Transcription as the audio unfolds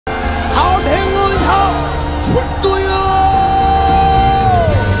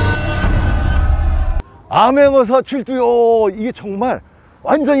암행어사 출두요. 이게 정말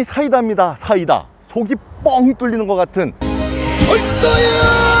완전히 사이다입니다. 사이다. 속이 뻥 뚫리는 것 같은 출두요.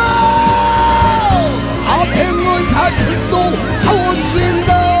 암행어사 출두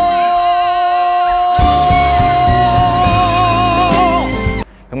가오신다.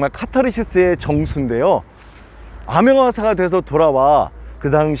 정말 카타르시스의 정수인데요. 암행어사가 돼서 돌아와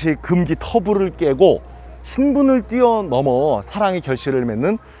그 당시 금기 터부를 깨고 신분을 뛰어넘어 사랑의 결실을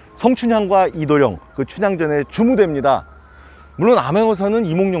맺는 성춘향과 이도령, 그 춘향전의 주무대입니다. 물론 암행어사는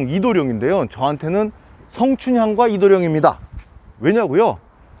이몽룡 이도령인데요, 저한테는 성춘향과 이도령입니다. 왜냐고요?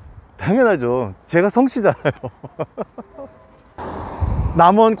 당연하죠. 제가 성씨잖아요.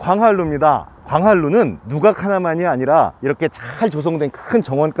 남원 광한루입니다. 광한루는 누각 하나만이 아니라 이렇게 잘 조성된 큰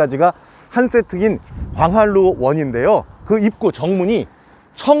정원까지가 한 세트인 광한루원인데요, 그 입구 정문이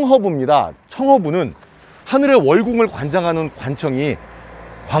청허부입니다. 청허부는 하늘의 월궁을 관장하는 관청이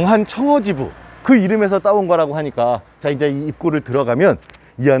광한청허지부, 그 이름에서 따온 거라고 하니까, 자, 이제 이 입구를 들어가면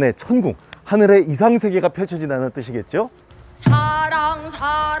이 안에 천궁, 하늘의 이상세계가 펼쳐진다는 뜻이겠죠. 사랑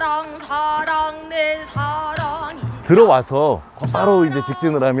사랑 사랑 내 사랑이. 들어와서 바로 이제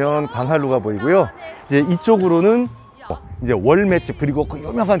직진을 하면 광한루가 보이고요. 이제 이쪽으로는 이제 월맷집, 그리고 그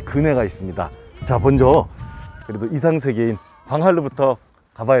유명한 근해가 있습니다. 자, 먼저 그래도 이상세계인 광한루부터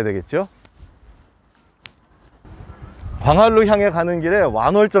가봐야 되겠죠. 광한루 향해 가는 길에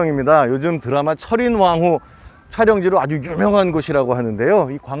완월정입니다. 요즘 드라마 철인왕후 촬영지로 아주 유명한 곳이라고 하는데요,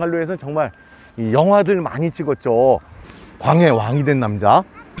 이 광한루에서는 정말 이 영화들 많이 찍었죠. 광해 왕이 된 남자,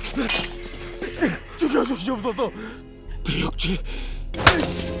 죽여주시옵소서. 대역죄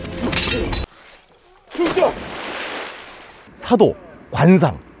충정 사도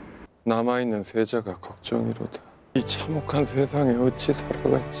관상. 남아있는 세자가 걱정이로다. 이 참혹한 세상에 어찌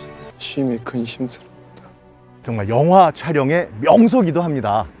살아갈지 심히 근심스럽다. 정말 영화 촬영의 명소기도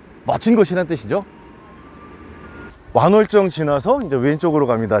합니다. 멋진 곳이란 뜻이죠. 완월정 지나서 이제 왼쪽으로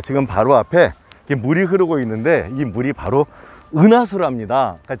갑니다. 지금 바로 앞에 이렇게 물이 흐르고 있는데, 이 물이 바로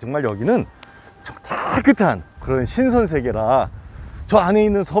은하수랍니다. 그러니까 정말 여기는 좀 깨끗한 그런 신선세계라, 저 안에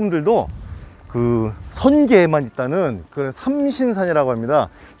있는 섬들도 그 선계에만 있다는 그런 삼신산이라고 합니다.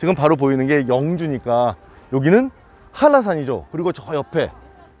 지금 바로 보이는 게 영주니까 여기는 한라산이죠. 그리고 저 옆에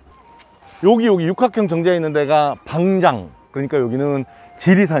여기 육각형 정자에 있는 데가 방장, 그러니까 여기는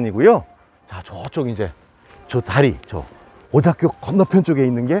지리산이고요. 자, 저쪽 이제 저 다리, 저 오작교 건너편 쪽에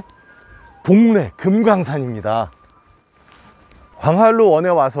있는 게 봉래 금강산입니다. 광한루원에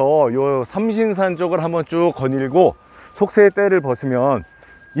와서 요 삼신산 쪽을 한번 쭉 거닐고 속세의 때를 벗으면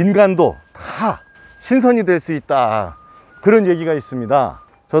인간도 다 신선이 될 수 있다, 그런 얘기가 있습니다.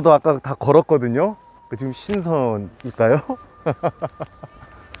 저도 아까 다 걸었거든요. 지금 신선일까요?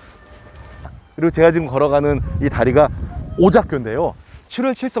 그리고 제가 지금 걸어가는 이 다리가 오작교인데요,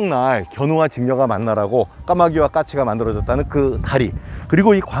 7월 칠성날 견우와 직녀가 만나라고 까마귀와 까치가 만들어졌다는 그 다리,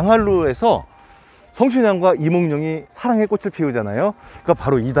 그리고 이 광한루에서 성춘향과 이몽룡이 사랑의 꽃을 피우잖아요. 그러니까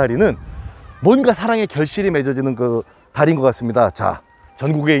바로 이 다리는 뭔가 사랑의 결실이 맺어지는 그 다리인 것 같습니다. 자,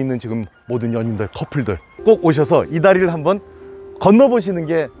 전국에 있는 지금 모든 연인들, 커플들 꼭 오셔서 이 다리를 한번 건너보시는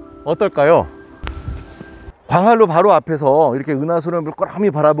게 어떨까요? 광한루 바로 앞에서 이렇게 은하수를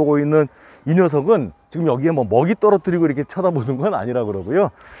물끄러미 바라보고 있는 이 녀석은 지금 여기에 뭐 먹이 떨어뜨리고 이렇게 쳐다보는 건 아니라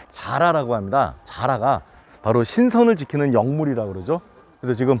그러고요, 자라라고 합니다. 자라가 바로 신선을 지키는 영물이라고 그러죠.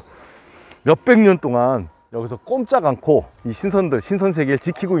 그래서 지금 몇백 년 동안 여기서 꼼짝 않고 이 신선들, 신선세계를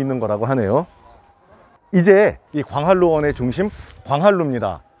지키고 있는 거라고 하네요. 이제 이 광한루원의 중심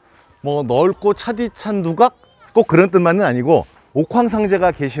광한루입니다. 뭐 넓고 차디찬 누각, 꼭 그런 뜻만은 아니고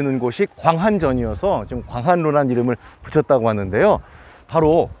옥황상제가 계시는 곳이 광한전이어서 지금 광한루란 이름을 붙였다고 하는데요,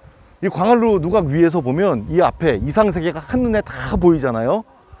 바로 이 광한루 누각 위에서 보면 이 앞에 이상세계가 한눈에 다 보이잖아요.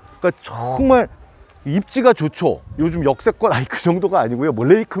 그러니까 정말 입지가 좋죠. 요즘 역세권, 아니 그 정도가 아니고요, 뭐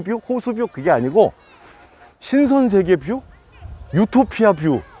레이크 뷰, 호수 뷰, 그게 아니고 신선세계 뷰, 유토피아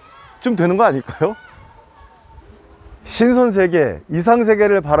뷰 좀 되는 거 아닐까요? 신선세계,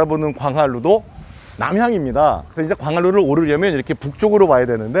 이상세계를 바라보는 광한루도 남향입니다. 그래서 이제 광한루를 오르려면 이렇게 북쪽으로 와야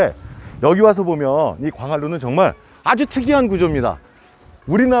되는데, 여기 와서 보면 이 광한루는 정말 아주 특이한 구조입니다.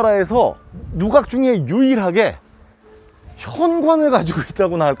 우리나라에서 누각 중에 유일하게 현관을 가지고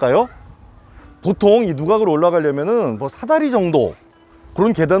있다고나 할까요? 보통 이 누각을 올라가려면은 뭐 사다리 정도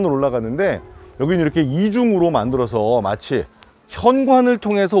그런 계단을 올라가는데, 여기는 이렇게 이중으로 만들어서 마치 현관을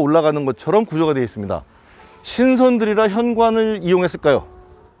통해서 올라가는 것처럼 구조가 되어 있습니다. 신선들이라 현관을 이용했을까요?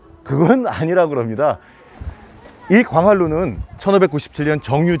 그건 아니라고 그럽니다. 이 광한루는 1597년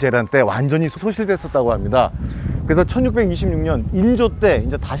정유재란 때 완전히 소실됐었다고 합니다. 그래서 1626년 인조 때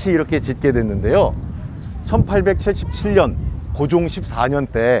이제 다시 이렇게 짓게 됐는데요, 1877년 고종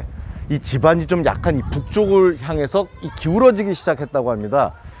 14년 때 이 집안이 좀 약간 이 북쪽을 향해서 이 기울어지기 시작했다고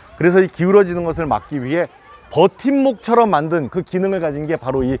합니다. 그래서 이 기울어지는 것을 막기 위해 버팀목처럼 만든 그 기능을 가진 게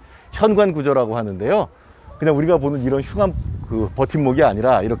바로 이 현관 구조라고 하는데요. 그냥 우리가 보는 이런 흉한 그 버팀목이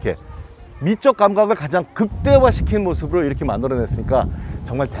아니라 이렇게 미적 감각을 가장 극대화시킨 모습으로 이렇게 만들어냈으니까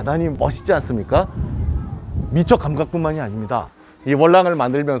정말 대단히 멋있지 않습니까? 미적 감각뿐만이 아닙니다. 이 월랑을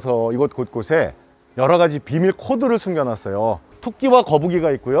만들면서 이곳 곳곳에 여러 가지 비밀 코드를 숨겨놨어요. 토끼와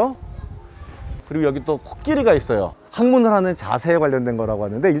거북이가 있고요. 그리고 여기 또 코끼리가 있어요. 학문을 하는 자세에 관련된 거라고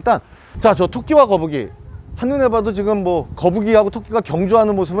하는데, 일단 자, 저 토끼와 거북이 한눈에 봐도 지금 뭐 거북이하고 토끼가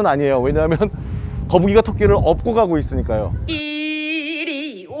경주하는 모습은 아니에요. 왜냐하면 거북이가 토끼를 업고 가고 있으니까요.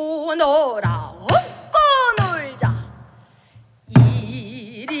 이리 오너라 업고 놀자.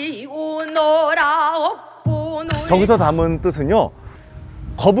 이리 오너라 업고 놀자. 저기서 담은 뜻은요,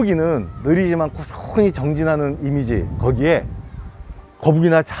 거북이는 느리지만 꾸준히 정진하는 이미지, 거기에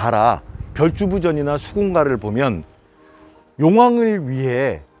거북이나 자라, 별주부전이나 수군가를 보면 용왕을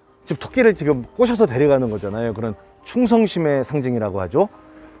위해 지금 토끼를 지금 꼬셔서 데려가는 거잖아요. 그런 충성심의 상징이라고 하죠.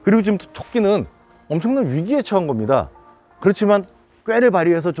 그리고 지금 토끼는 엄청난 위기에 처한 겁니다. 그렇지만 꾀를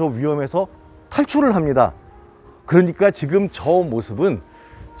발휘해서 저 위험에서 탈출을 합니다. 그러니까 지금 저 모습은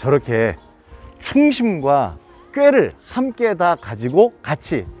저렇게 충심과 꾀를 함께 다 가지고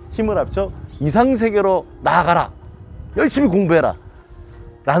같이 힘을 합쳐 이상세계로 나아가라, 열심히 공부해라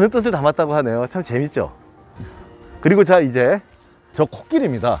라는 뜻을 담았다고 하네요. 참 재밌죠. 그리고 자, 이제 저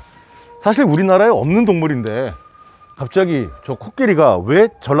코끼리입니다. 사실 우리나라에 없는 동물인데 갑자기 저 코끼리가 왜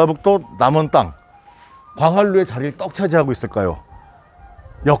전라북도 남원 땅 광한루에 자리를 떡 차지하고 있을까요?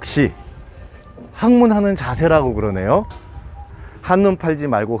 역시 학문하는 자세라고 그러네요. 한눈 팔지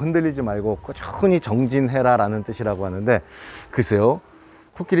말고 흔들리지 말고 꾸준히 정진해라 라는 뜻이라고 하는데, 글쎄요,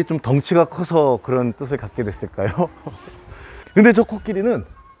 코끼리 좀 덩치가 커서 그런 뜻을 갖게 됐을까요? 근데 저 코끼리는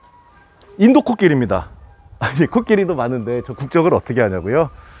인도 코끼리입니다. 아니, 코끼리도 많은데 저 국적을 어떻게 하냐고요?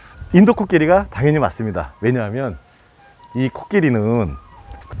 인도 코끼리가 당연히 맞습니다. 왜냐하면 이 코끼리는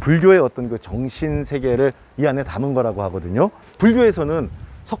불교의 어떤 그 정신 세계를 이 안에 담은 거라고 하거든요. 불교에서는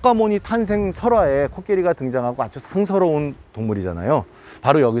석가모니 탄생 설화에 코끼리가 등장하고 아주 상서로운 동물이잖아요.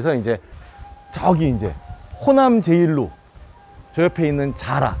 바로 여기서 이제 저기 이제 호남 제일루, 저 옆에 있는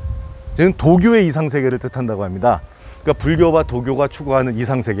자라, 저는 도교의 이상세계를 뜻한다고 합니다. 그러니까 불교와 도교가 추구하는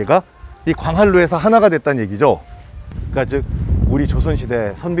이상세계가 이 광한루에서 하나가 됐다는 얘기죠. 그러니까 즉 우리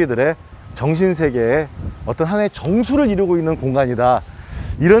조선시대 선비들의 정신세계에 어떤 하나의 정수를 이루고 있는 공간이다,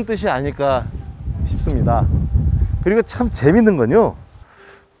 이런 뜻이 아닐까 싶습니다. 그리고 참 재밌는 건요,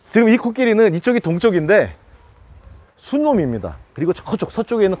 지금 이 코끼리는 이쪽이 동쪽인데 순놈입니다. 그리고 저쪽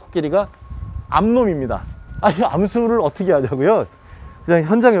서쪽에 있는 코끼리가 암놈입니다. 아, 이 암수를 어떻게 하냐고요? 그냥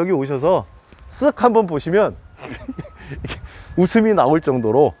현장 여기 오셔서 쓱 한번 보시면 웃음이 나올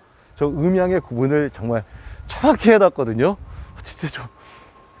정도로 저 음양의 구분을 정말 정확히 해놨거든요. 진짜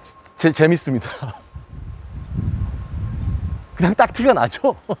재밌습니다. 그냥 딱 티가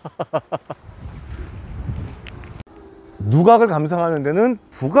나죠? 누각을 감상하는 데는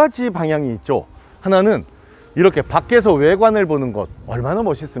두 가지 방향이 있죠. 하나는 이렇게 밖에서 외관을 보는 것, 얼마나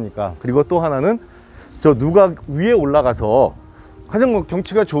멋있습니까? 그리고 또 하나는 저 누각 위에 올라가서 가장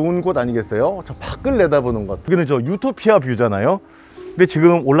경치가 좋은 곳 아니겠어요? 저 밖을 내다보는 것. 여기는 저 유토피아 뷰잖아요. 근데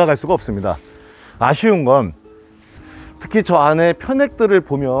지금 올라갈 수가 없습니다. 아쉬운 건 특히 저 안에 편액들을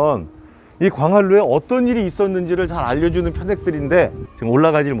보면 이 광한루에 어떤 일이 있었는지를 잘 알려주는 편액들인데 지금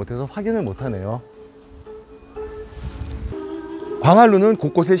올라가지를 못해서 확인을 못하네요. 광한루는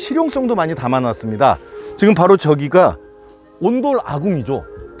곳곳에 실용성도 많이 담아놨습니다. 지금 바로 저기가 온돌 아궁이죠.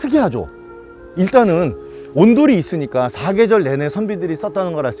 특이하죠. 일단은 온돌이 있으니까 사계절 내내 선비들이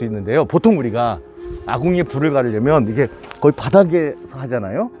썼다는 걸 알 수 있는데요. 보통 우리가 아궁이에 불을 가르려면 이게 거의 바닥에서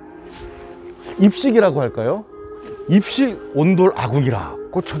하잖아요. 입식이라고 할까요? 입식 온돌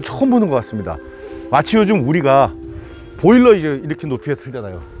아궁이라고 전 처음 보는 것 같습니다. 마치 요즘 우리가 보일러 이제 이렇게 높이에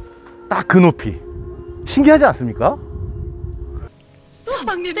틀잖아요. 딱 그 높이. 신기하지 않습니까?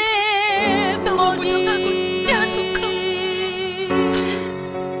 서방님 너무 무정하고 야속하고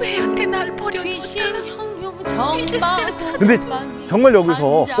왜 여태 날 버려두고 이제서야 찾아. 근데 정말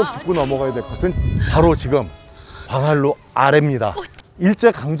여기서 꼭 짚고 넘어가야 될 것은 바로 지금 광한루 아래입니다.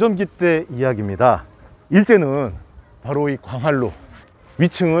 일제강점기 때 이야기입니다. 일제는 바로 이 광한루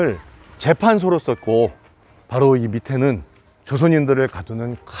위층을 재판소로 썼고, 바로 이 밑에는 조선인들을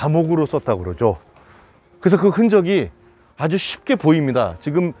가두는 감옥으로 썼다고 그러죠. 그래서 그 흔적이 아주 쉽게 보입니다.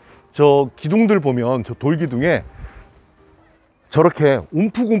 지금 저 기둥들 보면 저 돌기둥에 저렇게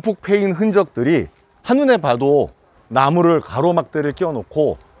움푹움푹 패인 흔적들이 한눈에 봐도 나무를 가로막대를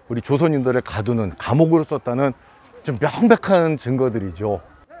끼워놓고 우리 조선인들을 가두는 감옥으로 썼다는 좀 명백한 증거들이죠.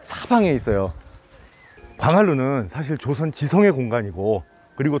 사방에 있어요. 광한루는 사실 조선 지성의 공간이고,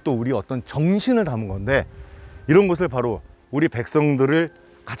 그리고 또 우리 어떤 정신을 담은 건데, 이런 곳을 바로 우리 백성들을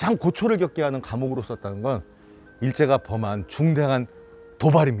가장 고초를 겪게 하는 감옥으로 썼다는 건 일제가 범한 중대한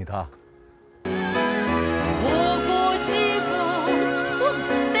도발입니다.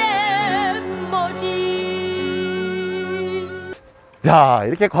 자,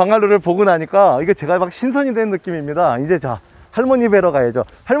 이렇게 광한루를 보고 나니까 이게 제가 막 신선이 된 느낌입니다. 이제 자, 할머니 뵈러 가야죠.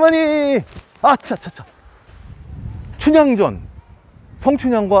 할머니! 아, 차차차. 춘향전,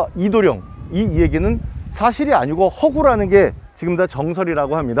 성춘향과 이도령, 이 얘기는 사실이 아니고 허구라는 게 지금 다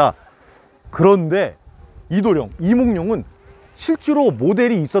정설이라고 합니다. 그런데 이도령, 이몽룡은 실제로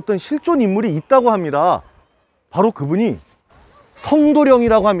모델이 있었던 실존 인물이 있다고 합니다. 바로 그분이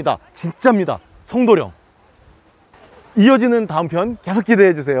성도령이라고 합니다. 진짜입니다. 성도령. 이어지는 다음 편 계속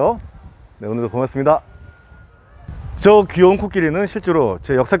기대해 주세요. 네, 오늘도 고맙습니다. 저 귀여운 코끼리는 실제로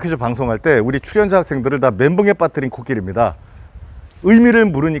제 역사 퀴즈 방송할 때 우리 출연자 학생들을 다 멘붕에 빠뜨린 코끼리입니다. 의미를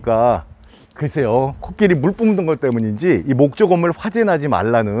물으니까 글쎄요, 코끼리 물 뿜는 것 때문인지 이 목조건물 화재 나지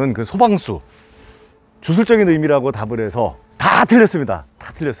말라는 그 소방수, 주술적인 의미라고 답을 해서 다 틀렸습니다.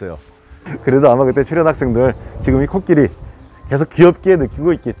 다 틀렸어요. 그래도 아마 그때 출연 학생들 지금 이 코끼리 계속 귀엽게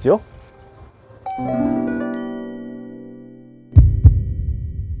느끼고 있겠죠?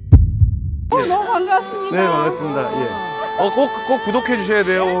 너무 반갑습니다. 네, 반갑습니다. 예. 꼭 구독해 주셔야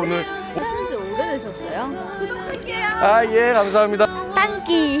돼요, 오늘. 하신 지 오래되셨어요? 아, 예, 감사합니다.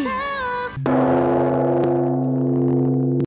 땅기.